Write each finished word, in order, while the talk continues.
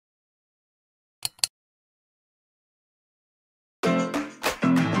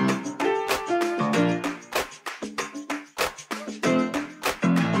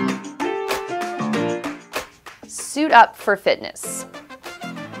Suit Up for Fitness.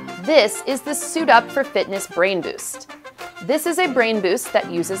 This is the Suit Up for Fitness Brain Boost. This is a brain boost that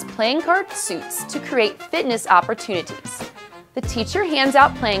uses playing card suits to create fitness opportunities. The teacher hands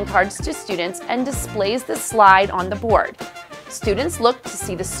out playing cards to students and displays the slide on the board. Students look to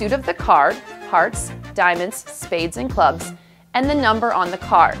see the suit of the card, hearts, diamonds, spades, and clubs, and the number on the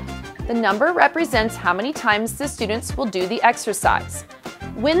card. The number represents how many times the students will do the exercise.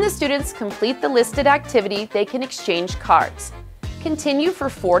 When the students complete the listed activity, they can exchange cards. Continue for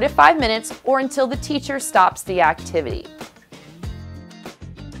 4 to 5 minutes or until the teacher stops the activity.